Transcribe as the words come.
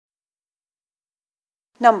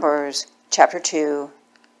Numbers chapter 2.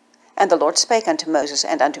 And the Lord spake unto Moses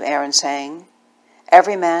and unto Aaron, saying,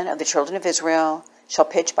 Every man of the children of Israel shall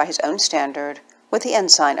pitch by his own standard, with the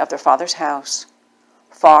ensign of their father's house.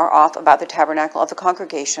 Far off about the tabernacle of the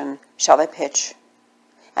congregation shall they pitch.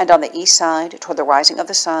 And on the east side, toward the rising of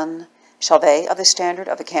the sun, shall they of the standard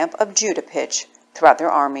of the camp of Judah pitch throughout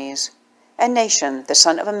their armies. And Nahshon, the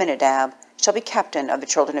son of Amminadab, shall be captain of the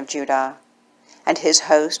children of Judah. And his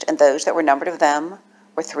host and those that were numbered of them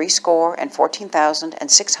were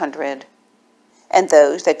 14,600. And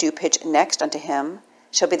those that do pitch next unto him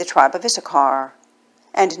shall be the tribe of Issachar.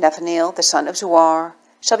 And Nethaneel, the son of Zuar,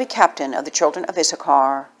 shall be captain of the children of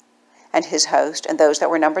Issachar. And his host and those that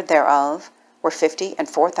were numbered thereof were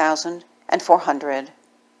 54,400.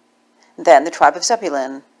 Then the tribe of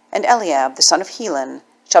Zebulun, and Eliab, the son of Helon,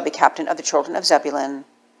 shall be captain of the children of Zebulun.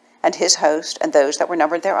 And his host and those that were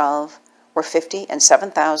numbered thereof were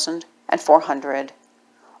 57,400.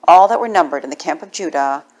 All that were numbered in the camp of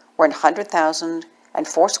Judah were 100,000, and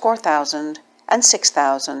fourscore thousand, and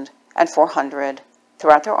 6,400,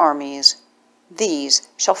 throughout their armies. These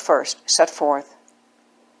shall first set forth.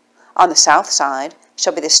 On the south side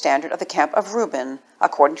shall be the standard of the camp of Reuben,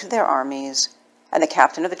 according to their armies. And the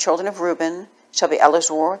captain of the children of Reuben shall be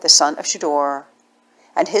Elizur, the son of Shedeur.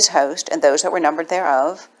 And his host and those that were numbered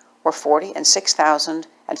thereof were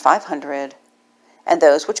 46,500. And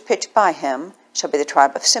those which pitched by him shall be the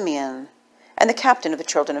tribe of Simeon. And the captain of the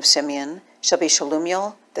children of Simeon shall be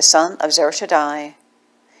Shelumiel, the son of Zurishaddai.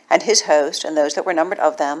 And his host and those that were numbered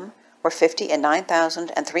of them were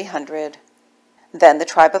 59,300. Then the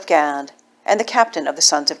tribe of Gad, and the captain of the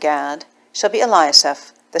sons of Gad shall be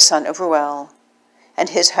Eliasaph, the son of Reuel. And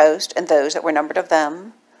his host and those that were numbered of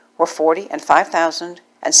them were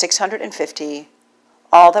 45,650.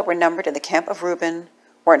 All that were numbered in the camp of Reuben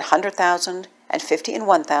were 100,000, and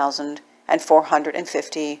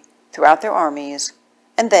 51,450, throughout their armies,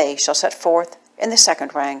 and they shall set forth in the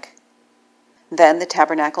second rank. Then the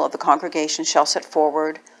tabernacle of the congregation shall set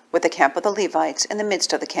forward with the camp of the Levites in the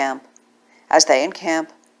midst of the camp. As they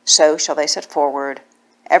encamp, so shall they set forward,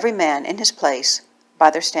 every man in his place, by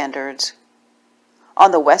their standards.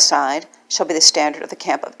 On the west side shall be the standard of the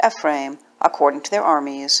camp of Ephraim, according to their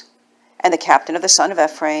armies. And the captain of the son of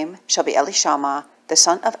Ephraim shall be Elishama, the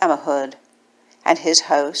son of Ammihud. And his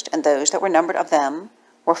host and those that were numbered of them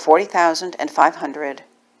were 40,500.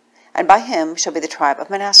 And by him shall be the tribe of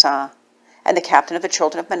Manasseh. And the captain of the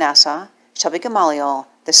children of Manasseh shall be Gamaliel,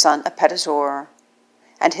 the son of Pedahzur.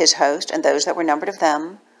 And his host and those that were numbered of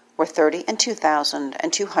them were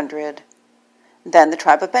 32,200. Then the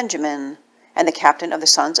tribe of Benjamin, and the captain of the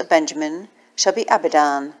sons of Benjamin shall be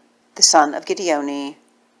Abidan, the son of Gideoni.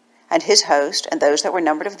 And his host and those that were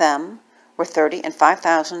numbered of them were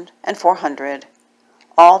 35,400.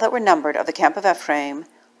 All that were numbered of the camp of Ephraim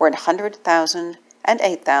were 100,000, and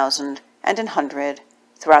 8,000, and 100,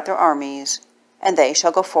 throughout their armies, and they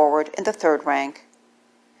shall go forward in the third rank.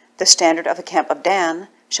 The standard of the camp of Dan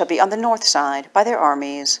shall be on the north side by their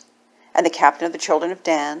armies, and the captain of the children of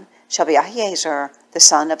Dan shall be Ahiezer, the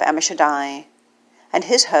son of Ammishaddai. And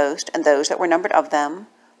his host and those that were numbered of them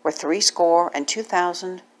were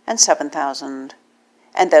 62,000, and 7,000.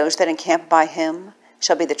 And those that encamp by him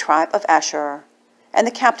shall be the tribe of Asher. And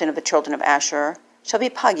the captain of the children of Asher shall be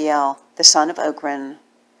Pagiel, the son of Ogran.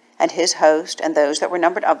 And his host and those that were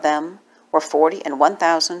numbered of them were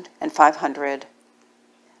 41,500.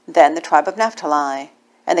 Then the tribe of Naphtali,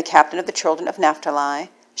 and the captain of the children of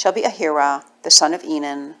Naphtali shall be Ahira, the son of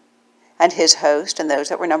Enan. And his host and those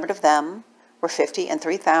that were numbered of them were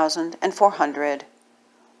 53,400.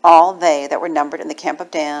 All they that were numbered in the camp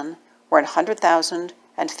of Dan were 100,000,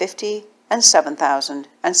 and 50, and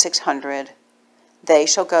 7,600. They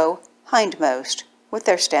shall go hindmost with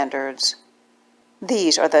their standards.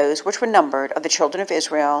 These are those which were numbered of the children of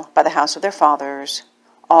Israel by the house of their fathers.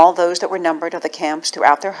 All those that were numbered of the camps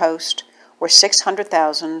throughout their host were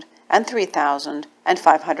 600,000, and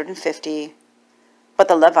 3,550. But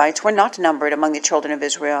the Levites were not numbered among the children of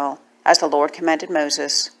Israel, as the Lord commanded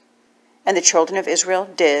Moses. And the children of Israel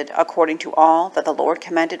did according to all that the Lord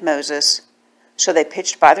commanded Moses. So they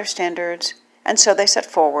pitched by their standards, and so they set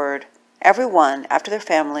forward, every one after their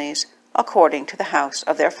families, according to the house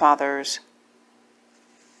of their fathers.